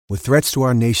With threats to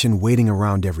our nation waiting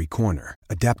around every corner,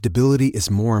 adaptability is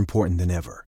more important than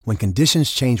ever. When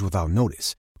conditions change without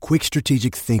notice, quick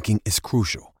strategic thinking is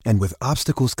crucial. And with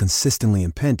obstacles consistently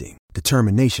impending,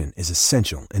 determination is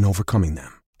essential in overcoming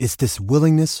them. It's this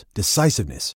willingness,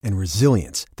 decisiveness, and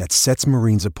resilience that sets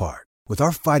Marines apart. With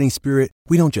our fighting spirit,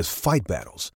 we don't just fight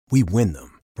battles, we win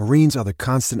them. Marines are the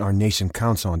constant our nation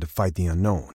counts on to fight the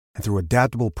unknown. And through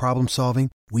adaptable problem solving,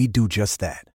 we do just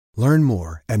that. Learn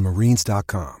more at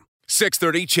marines.com.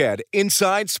 630 CHED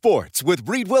Inside Sports with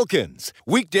Reed Wilkins.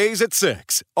 Weekdays at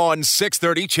 6 on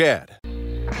 630 CHED.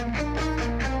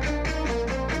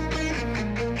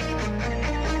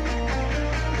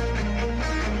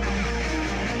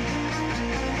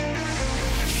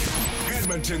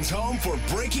 Edmonton's home for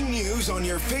breaking news on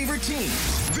your favorite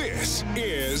teams. This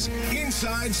is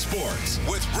Inside Sports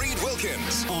with Reed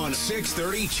Wilkins on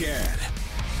 630 CHED.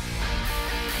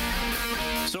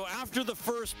 So after the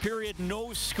first period,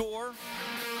 no score.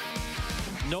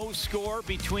 No score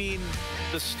between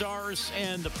the Stars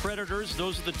and the Predators.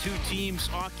 Those are the two teams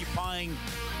occupying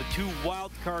the two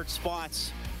wild card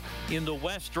spots in the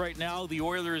West right now. The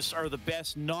Oilers are the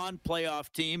best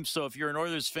non-playoff team. So if you're an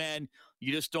Oilers fan,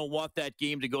 you just don't want that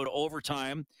game to go to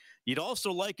overtime. You'd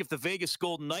also like if the Vegas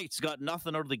Golden Knights got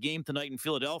nothing out of the game tonight in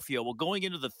Philadelphia. Well, going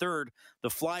into the third, the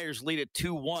Flyers lead at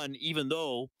 2-1, even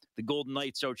though the Golden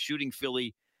Knights out shooting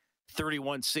Philly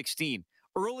 31-16.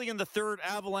 Early in the third,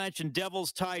 Avalanche and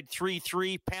Devils tied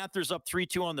 3-3. Panthers up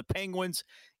 3-2 on the Penguins.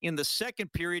 In the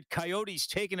second period, Coyotes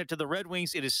taking it to the Red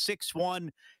Wings. It is 6-1.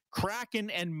 Kraken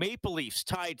and Maple Leafs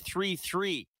tied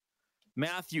 3-3.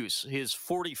 Matthews, his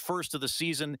 41st of the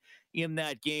season in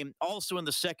that game. Also in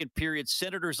the second period,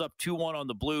 Senators up 2-1 on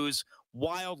the Blues.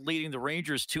 Wild leading the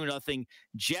Rangers 2-0.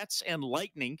 Jets and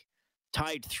Lightning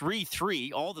tied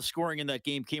 3-3. All the scoring in that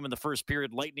game came in the first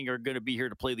period. Lightning are going to be here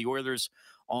to play the Oilers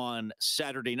on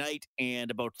Saturday night.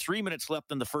 And about 3 minutes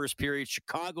left in the first period,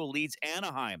 Chicago leads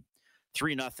Anaheim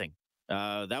 3-0.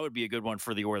 That would be a good one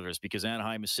for the Oilers because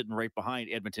Anaheim is sitting right behind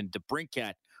Edmonton.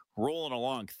 DeBrincat rolling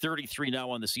along, 33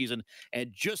 now on the season,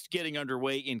 and just getting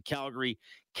underway in Calgary.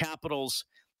 Capitals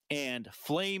and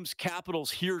Flames.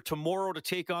 Capitals here tomorrow to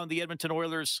take on the Edmonton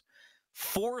Oilers.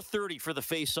 4:30 for the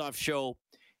face-off show,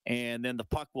 and then the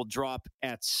puck will drop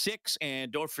at 6.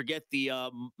 And don't forget the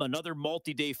another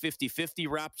multi-day 50-50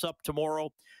 wraps up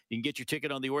tomorrow. You can get your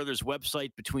ticket on the Oilers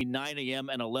website between 9 a.m.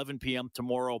 and 11 p.m.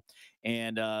 tomorrow.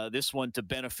 And this one to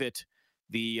benefit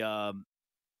the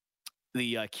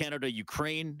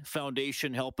Canada-Ukraine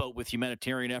Foundation, help out with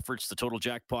humanitarian efforts. The total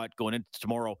jackpot going into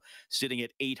tomorrow sitting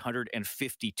at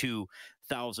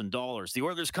 $852,000. The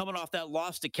Oilers coming off that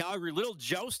loss to Calgary. Little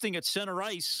jousting at center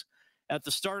ice at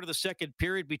the start of the second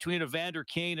period between Evander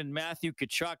Kane and Matthew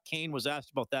Tkachuk. Kane was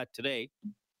asked about that today.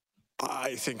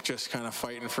 I think just kind of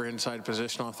fighting for inside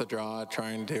position off the draw,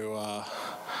 trying to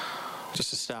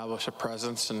just establish a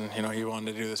presence. And, he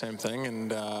wanted to do the same thing.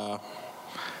 And,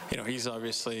 he's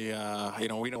obviously,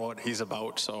 we know what he's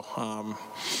about. So,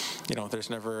 there's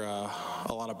never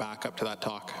a lot of backup to that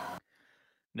talk.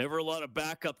 Never a lot of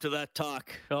backup to that talk.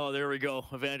 Oh, there we go.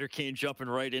 Evander Kane jumping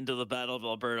right into the Battle of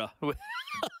Alberta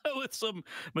with some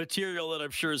material that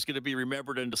I'm sure is going to be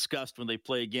remembered and discussed when they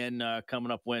play again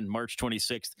coming up March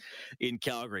 26th in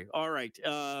Calgary. All right.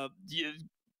 A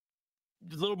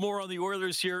little more on the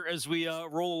Oilers here as we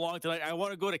roll along tonight. I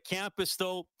want to go to campus,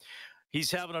 though. He's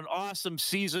having an awesome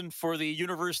season for the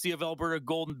University of Alberta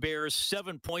Golden Bears.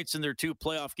 7 points in their 2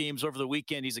 playoff games over the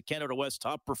weekend. He's a Canada West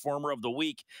top performer of the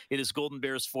week. It is Golden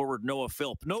Bears forward Noah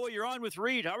Philp. Noah, you're on with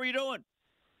Reed. How are you doing?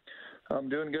 I'm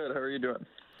doing good. How are you doing?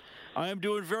 I am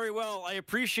doing very well. I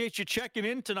appreciate you checking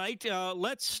in tonight.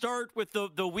 Let's start with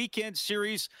the weekend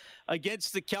series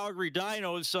against the Calgary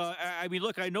Dinos.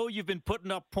 Look, I know you've been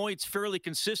putting up points fairly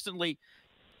consistently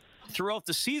throughout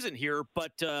the season here,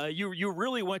 but you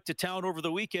really went to town over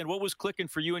the weekend. What was clicking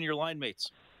for you and your line mates?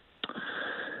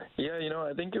 Yeah,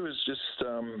 I think it was just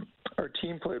our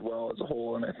team played well as a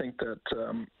whole, and I think that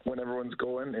when everyone's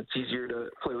going, it's easier to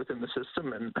play within the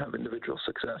system and have individual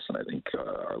success, and I think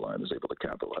our line was able to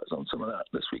capitalize on some of that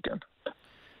this weekend.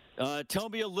 Tell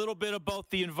me a little bit about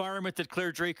the environment at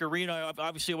Clare Drake Arena.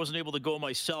 Obviously, I wasn't able to go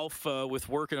myself with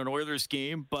work in an Oilers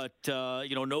game, but,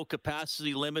 no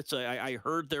capacity limits. I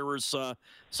heard there was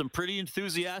some pretty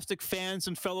enthusiastic fans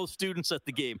and fellow students at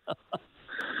the game.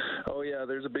 Oh, yeah,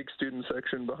 there's a big student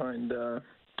section behind our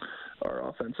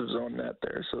offensive zone net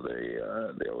there, so they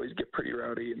always get pretty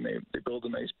rowdy, and they build a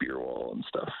nice beer wall and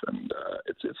stuff, and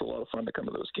it's a lot of fun to come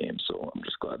to those games, so I'm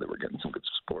just glad that we're getting some good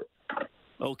support.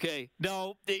 Okay.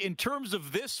 Now, in terms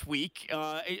of this week,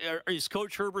 is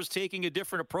Coach Herbers taking a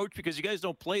different approach because you guys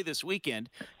don't play this weekend?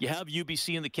 You have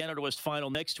UBC in the Canada West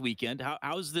Final next weekend.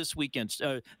 How's this week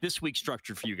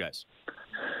structured for you guys?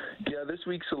 Yeah, this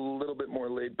week's a little bit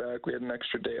more laid back. We had an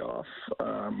extra day off,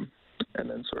 and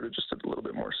then sort of just a little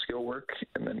bit more skill work,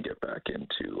 and then get back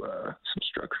into some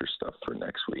structure stuff for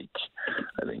next week,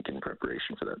 I think, in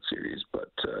preparation for that series.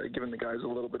 But giving the guys a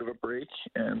little bit of a break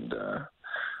and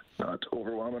not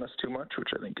overwhelming us too much, which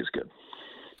I think is good.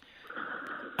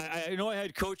 I know I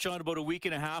had Coach on about a week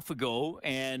and a half ago,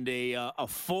 and a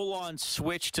full-on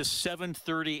switch to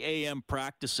 7:30 a.m.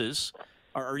 practices.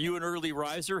 Are you an early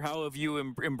riser? How have you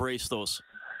embraced those?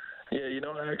 Yeah,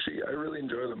 I really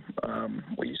enjoy them.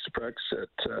 We used to practice at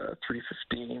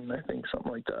 3:15, I think,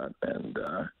 something like that, and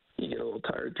you get a little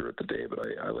tired throughout the day, but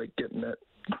I like getting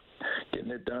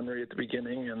it done right at the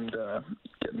beginning and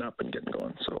getting up and getting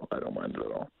going, so I don't mind it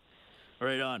at all.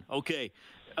 Right on. Okay.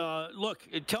 Look,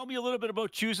 tell me a little bit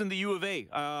about choosing the U of A.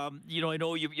 I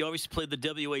know you obviously played the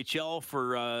WHL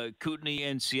for Kootenay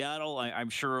and Seattle.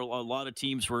 I'm sure a lot of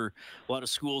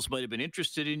schools might have been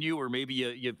interested in you, or maybe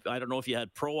you I don't know if you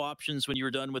had pro options when you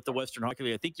were done with the Western Hockey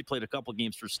League. I think you played a couple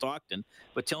games for Stockton,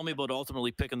 but tell me about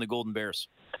ultimately picking the Golden Bears.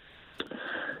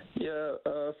 Yeah,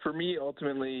 for me,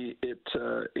 ultimately,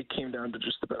 it came down to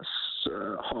just the best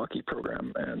hockey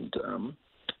program, and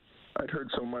I'd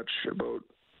heard so much about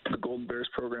the Golden Bears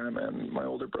program, and my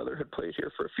older brother had played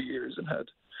here for a few years and had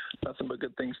nothing but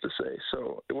good things to say.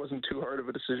 So it wasn't too hard of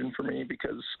a decision for me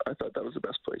because I thought that was the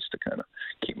best place to kind of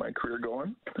keep my career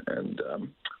going, and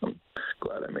I'm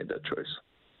glad I made that choice.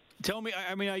 Tell me,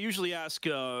 I usually ask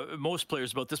most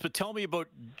players about this, but tell me about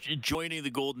joining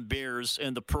the Golden Bears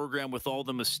and the program with all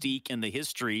the mystique and the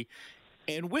history.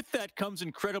 And with that comes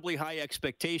incredibly high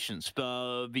expectations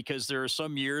because there are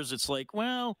some years it's like,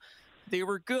 well, they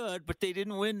were good, but they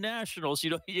didn't win nationals.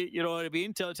 You know what I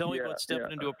mean? Tell me about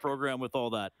stepping into a program with all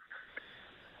that.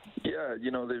 Yeah,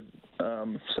 they're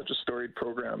such a storied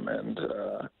program, and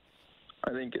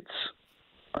I think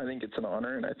it's an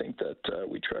honor, and I think that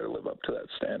we try to live up to that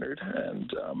standard.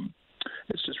 And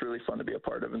it's just really fun to be a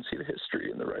part of and see the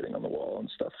history and the writing on the wall and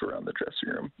stuff around the dressing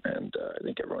room. And I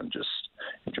think everyone just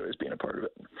enjoys being a part of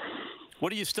it.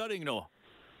 What are you studying, Noah?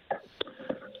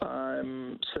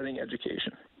 I'm studying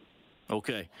education.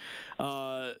 Okay.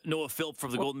 Noah Philp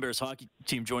from the Golden Bears hockey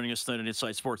team joining us tonight on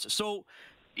Inside Sports. So,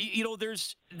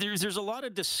 there's a lot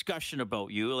of discussion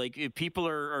about you. Like, people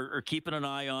are keeping an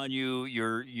eye on you.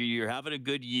 You're having a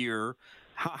good year.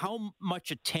 How much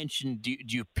attention do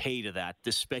you pay to that?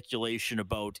 The speculation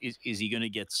about is he going to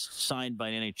get signed by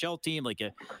an NHL team? Like,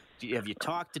 have you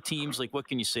talked to teams? Like, what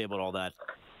can you say about all that?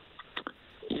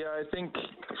 Yeah, I think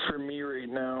for me right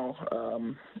now,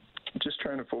 just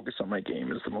trying to focus on my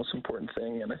game is the most important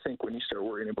thing. And I think when you start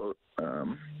worrying about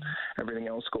everything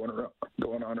else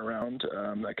going on around,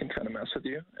 that can kind of mess with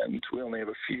you. And we only have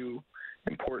a few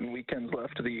important weekends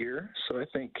left of the year, so I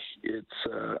think it's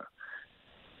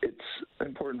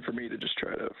important for me to just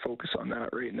try to focus on that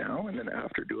right now, and then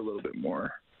after do a little bit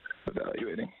more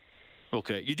evaluating.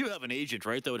 Okay, you do have an agent,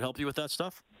 right, that would help you with that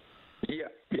stuff? Yeah.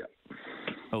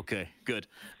 Okay, good.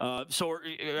 So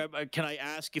can I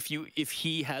ask if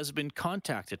he has been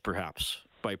contacted perhaps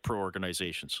by pro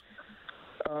organizations?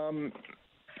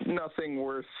 Nothing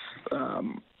worth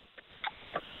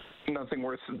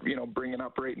bringing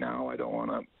up right now. I don't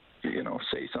want to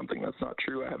say something that's not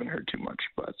true. I haven't heard too much,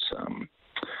 but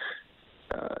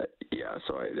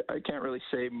so I can't really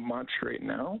say much right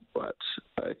now, but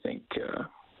I think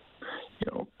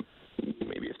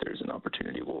maybe if there's an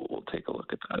opportunity, we'll take a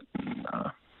look at that and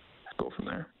go from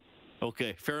there.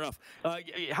 Okay, fair enough.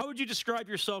 How would you describe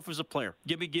yourself as a player?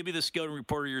 Give me the scouting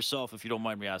report of yourself, if you don't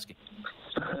mind me asking.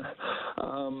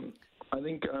 I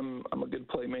think I'm a good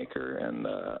playmaker, and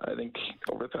I think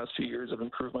over the past few years I've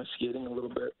improved my skating a little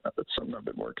bit. That's something I've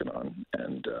been working on,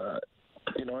 and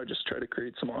I just try to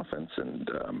create some offense, and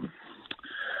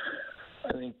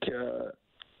I think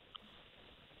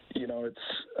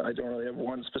I don't really have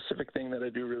one specific thing that I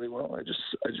do really well. I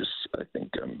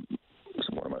think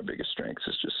one of my biggest strengths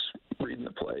is just reading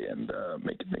the play and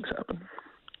making things happen.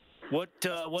 What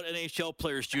NHL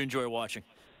players do you enjoy watching?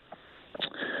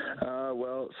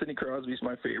 Well, Sidney Crosby's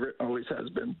my favorite, always has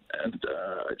been, and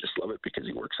I just love it because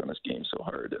he works on his game so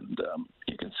hard, and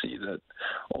you can see that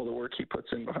all the work he puts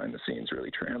in behind the scenes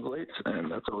really translates, and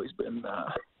that's always been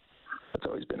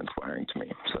inspiring to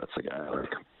me. So that's the guy I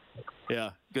like.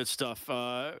 Yeah, good stuff.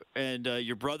 And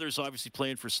your brother's obviously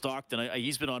playing for Stockton.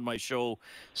 He's been on my show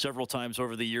several times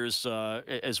over the years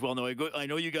as well. Now, I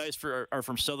know you guys are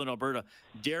from Southern Alberta.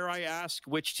 Dare I ask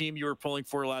which team you were pulling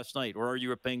for last night, or are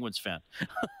you a Penguins fan?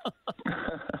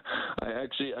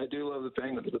 I do love the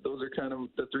Penguins, but those are kind of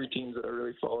the three teams that I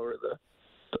really follow are the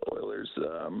Oilers,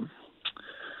 the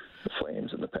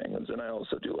Flames, and the Penguins. And I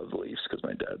also do love the Leafs because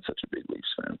my dad's such a big Leafs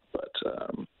fan. But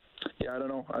yeah, I don't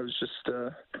know. I was just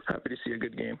happy to see a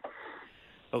good game.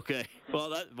 Okay. Well,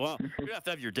 we're going to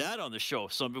have your dad on the show.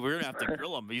 So we're going to have to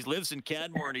grill him. He lives in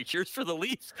Canmore and he cheers for the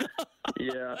Leafs.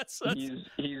 Yeah.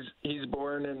 He's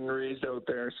born and raised out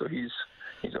there, so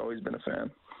he's always been a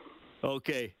fan.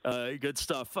 Okay, good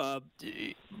stuff.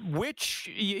 Which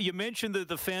you mentioned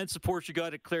the fan support you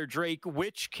got at Claire Drake.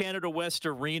 Which Canada West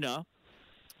arena,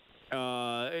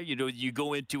 you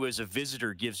go into as a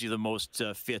visitor gives you the most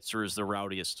fits or is the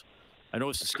rowdiest? I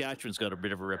know Saskatchewan's got a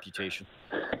bit of a reputation.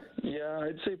 Yeah,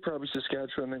 I'd say probably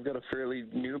Saskatchewan. They've got a fairly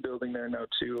new building there now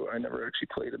too. I never actually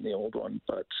played in the old one,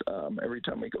 but every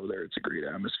time we go there, it's a great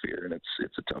atmosphere and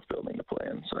it's a tough building to play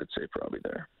in. So I'd say probably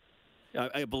there.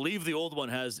 I believe the old one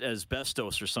has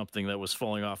asbestos or something that was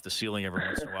falling off the ceiling every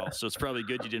once in a while. So it's probably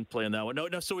good you didn't play in that one. No.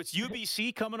 So it's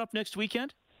UBC coming up next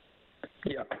weekend?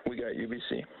 Yeah, we got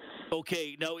UBC.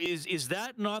 Okay. Now, is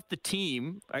that not the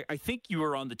team? I think you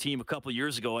were on the team a couple of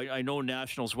years ago. I know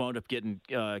Nationals wound up getting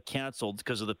canceled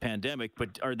because of the pandemic,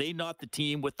 but are they not the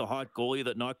team with the hot goalie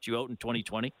that knocked you out in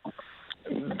 2020?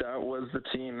 That was the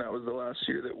team. That was the last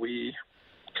year that we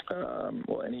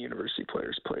any university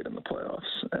players played in the playoffs,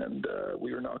 and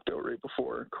we were knocked out right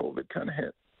before COVID kind of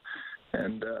hit,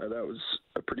 and that was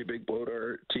a pretty big blow to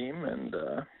our team, and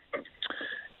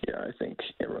I think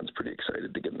everyone's pretty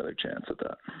excited to get another chance at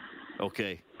that.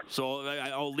 Okay, so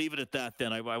I'll leave it at that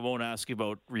then. I won't ask you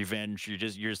about revenge. You're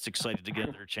just excited to get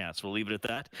another chance. We'll leave it at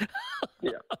that.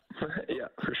 Yeah,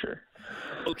 for sure.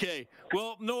 Okay.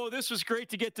 Well, Noah, this was great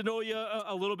to get to know you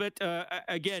a little bit.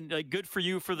 Again, good for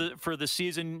you for the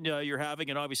season you're having,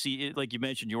 and obviously, like you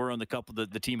mentioned, you were on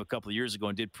the team a couple of years ago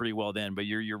and did pretty well then. But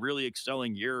you're really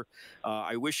excelling here.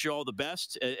 I wish you all the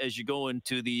best as you go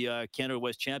into the Canada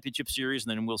West Championship Series,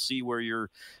 and then we'll see where you're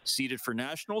seated for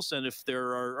Nationals. And if there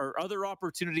are other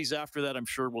opportunities after that, I'm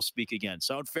sure we'll speak again.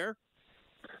 Sound fair?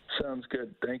 Sounds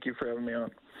good. Thank you for having me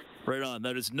on. Right on.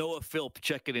 That is Noah Philp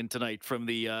checking in tonight from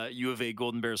the U of A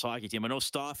Golden Bears hockey team. I know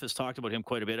Stoff has talked about him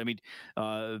quite a bit. I mean,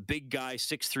 big guy,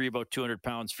 6'3", about 200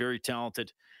 pounds, very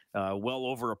talented, well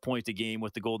over a point a game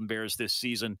with the Golden Bears this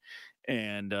season,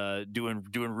 and doing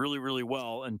really, really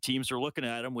well. And teams are looking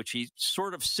at him, which he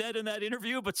sort of said in that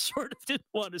interview, but sort of didn't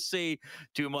want to say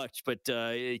too much. But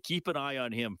keep an eye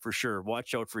on him for sure.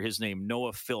 Watch out for his name,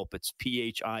 Noah Philp. It's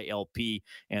Philp,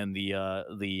 and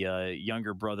the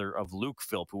younger brother of Luke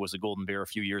Philp, who was a Golden Bear a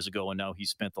few years ago, and now he's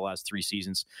spent the last 3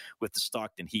 seasons with the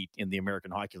Stockton Heat in the American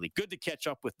Hockey League. Good to catch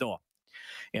up with Noah.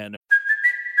 And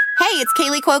Hey, it's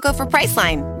Kaylee Cuoco for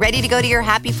Priceline. Ready to go to your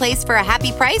happy place for a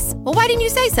happy price? Well, why didn't you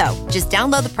say so? Just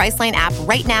download the Priceline app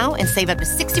right now and save up to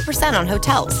 60% on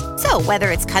hotels. So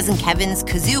whether it's Cousin Kevin's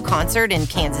Kazoo Concert in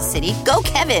Kansas City, go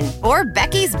Kevin, or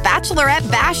Becky's Bachelorette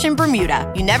Bash in Bermuda,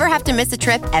 you never have to miss a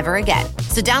trip ever again.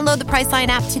 So download the Priceline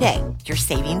app today. Your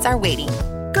savings are waiting.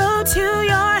 Go to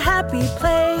your happy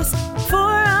place for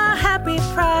a happy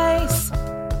price.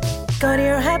 Go to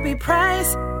your happy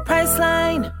price,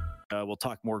 Priceline. We'll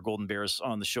talk more Golden Bears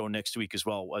on the show next week as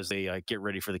well as they get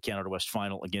ready for the Canada West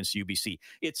final against UBC.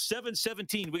 It's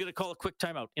 7:17. We're going to call a quick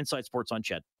timeout. Inside Sports on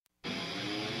Ched.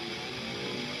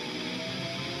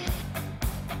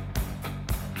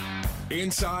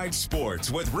 Inside Sports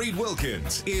with Reed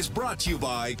Wilkins is brought to you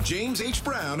by James H.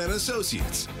 Brown and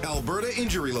Associates, Alberta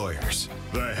Injury Lawyers,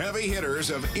 the heavy hitters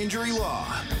of injury law.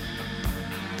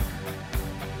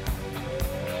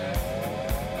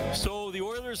 So the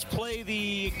Oilers play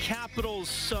the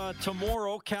Capitals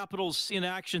tomorrow. Capitals in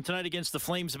action tonight against the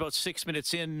Flames about 6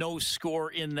 minutes in. No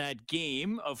score in that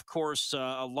game. Of course,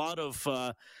 a lot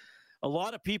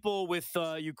of people with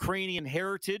Ukrainian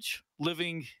heritage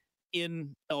living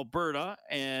in Alberta,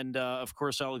 and of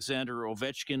course Alexander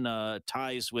Ovechkin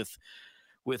ties with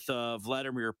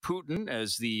Vladimir Putin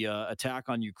as the attack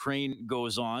on Ukraine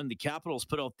goes on. The Capitals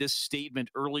put out this statement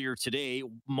earlier today.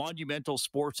 Monumental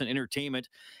Sports and Entertainment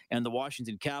and the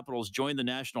Washington Capitals joined the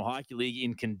National Hockey League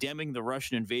in condemning the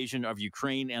Russian invasion of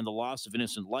Ukraine and the loss of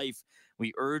innocent life.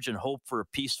 We urge and hope for a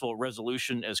peaceful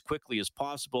resolution as quickly as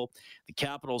possible. The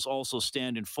Capitals also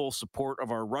stand in full support of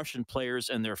our Russian players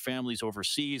and their families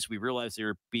overseas. We realize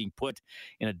they're being put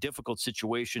in a difficult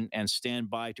situation and stand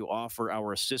by to offer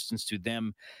our assistance to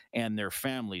them and their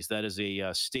families. That is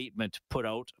a statement put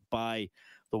out by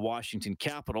the Washington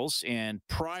Capitals. And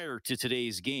prior to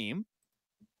today's game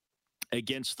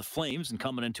against the Flames and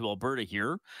coming into Alberta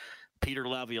here, Peter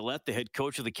Laviolette, the head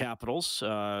coach of the Capitals,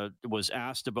 was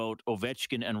asked about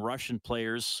Ovechkin and Russian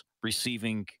players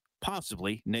receiving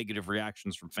possibly negative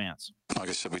reactions from fans. Like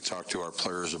I said, we talked to our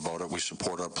players about it. We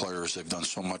support our players. They've done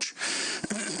so much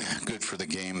good for the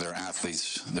game. They're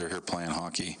athletes. They're here playing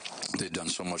hockey. They've done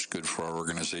so much good for our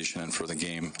organization and for the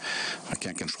game. We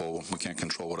can't control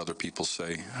what other people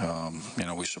say.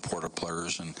 We support our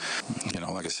players, and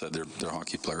like I said, they're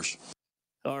hockey players.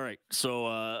 All right,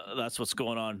 so that's what's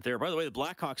going on there. By the way, the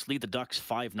Blackhawks lead the Ducks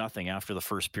 5-0 after the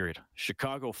first period.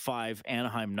 Chicago 5,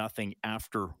 Anaheim 0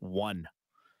 after 1.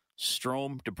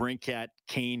 Strome, DeBrincat,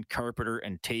 Kane, Carpenter,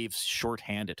 and Taves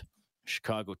shorthanded.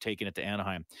 Chicago taking it to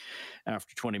Anaheim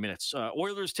after 20 minutes.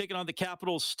 Oilers taking on the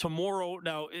Capitals tomorrow.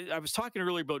 Now, I was talking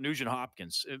earlier about Nugent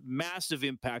Hopkins. Massive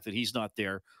impact that he's not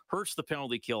there. Hurts the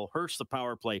penalty kill, hurts the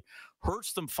power play,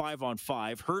 hurts them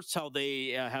 5-on-5, hurts how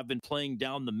they have been playing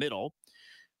down the middle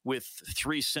with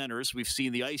 3 centers. We've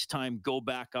seen the ice time go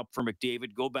back up for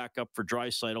McDavid, go back up for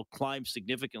Draisaitl, climb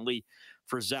significantly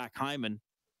for Zach Hyman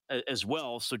as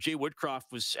well. So Jay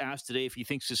Woodcroft was asked today if he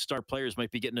thinks his star players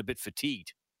might be getting a bit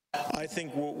fatigued. I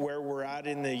think where we're at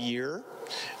in the year,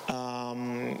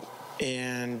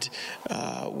 and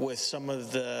with some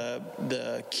of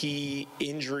the key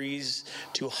injuries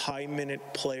to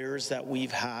high-minute players that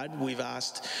we've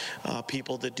asked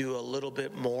people to do a little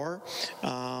bit more.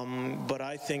 But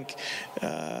I think,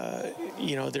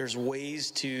 there's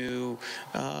ways to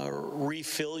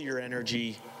refill your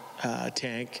energy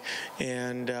tank,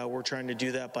 and we're trying to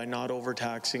do that by not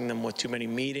overtaxing them with too many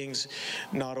meetings,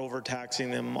 not overtaxing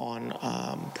them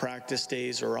on practice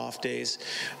days or off days,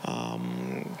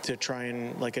 to try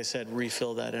and, like I said,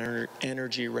 refill that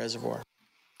energy reservoir.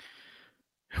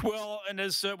 Well, and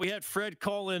as we had Fred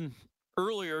call in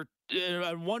earlier,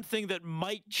 one thing that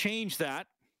might change that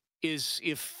is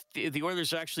if the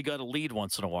Oilers actually got a lead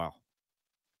once in a while,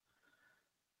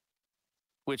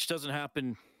 which doesn't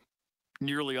happen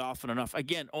nearly often enough.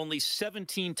 Again, only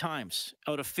 17 times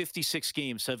out of 56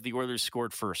 games have the Oilers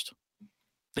scored first.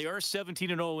 They are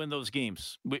 17-0 in those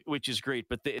games, which is great,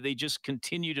 but they just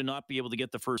continue to not be able to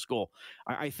get the first goal.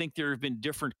 I think there have been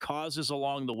different causes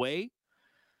along the way.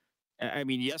 I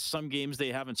mean, yes, some games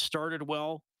they haven't started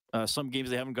well. Some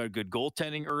games they haven't got good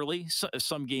goaltending early.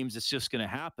 Some games it's just going to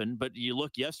happen. But you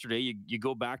look yesterday, you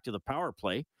go back to the power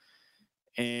play,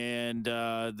 and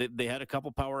they had a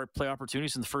couple power play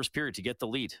opportunities in the first period to get the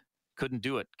lead. Couldn't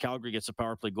do it. Calgary gets a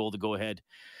power play goal to go ahead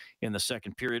in the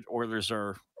second period. Oilers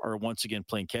are once again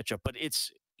playing catch up. But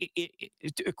it's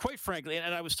quite frankly,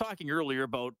 and I was talking earlier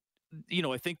about,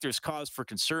 I think there's cause for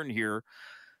concern here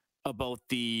about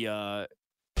the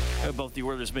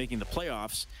Oilers making the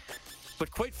playoffs. But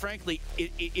quite frankly,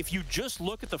 if you just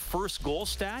look at the first goal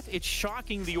stat, it's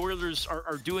shocking the Oilers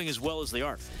are doing as well as they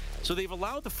are. So they've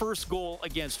allowed the first goal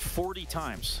against 40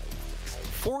 times.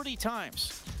 40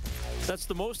 times. That's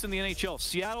the most in the NHL.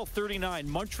 Seattle 39,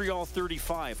 Montreal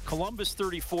 35, Columbus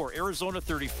 34, Arizona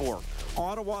 34,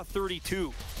 Ottawa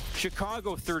 32,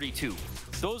 Chicago 32.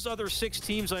 Those other 6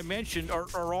 teams I mentioned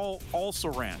are all also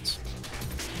rans.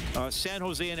 San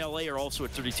Jose and LA are also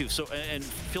at 32. So, and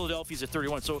Philadelphia's at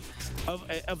 31. So,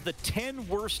 of the 10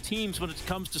 worst teams when it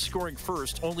comes to scoring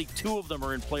first, only 2 of them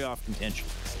are in playoff contention.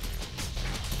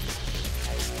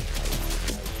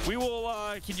 We will.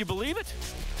 Can you believe it?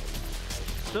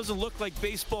 Doesn't look like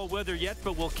baseball weather yet,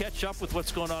 but we'll catch up with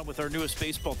what's going on with our newest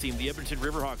baseball team, the Edmonton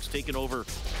Riverhawks, taking over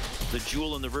the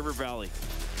Jewel in the River Valley,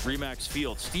 Remax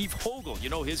Field. Steve Hogle, you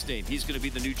know his name. He's going to be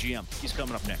the new GM. He's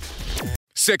coming up next.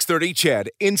 630 CHED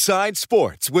Inside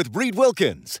Sports with Reed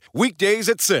Wilkins. Weekdays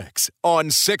at 6 on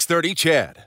 630 CHED.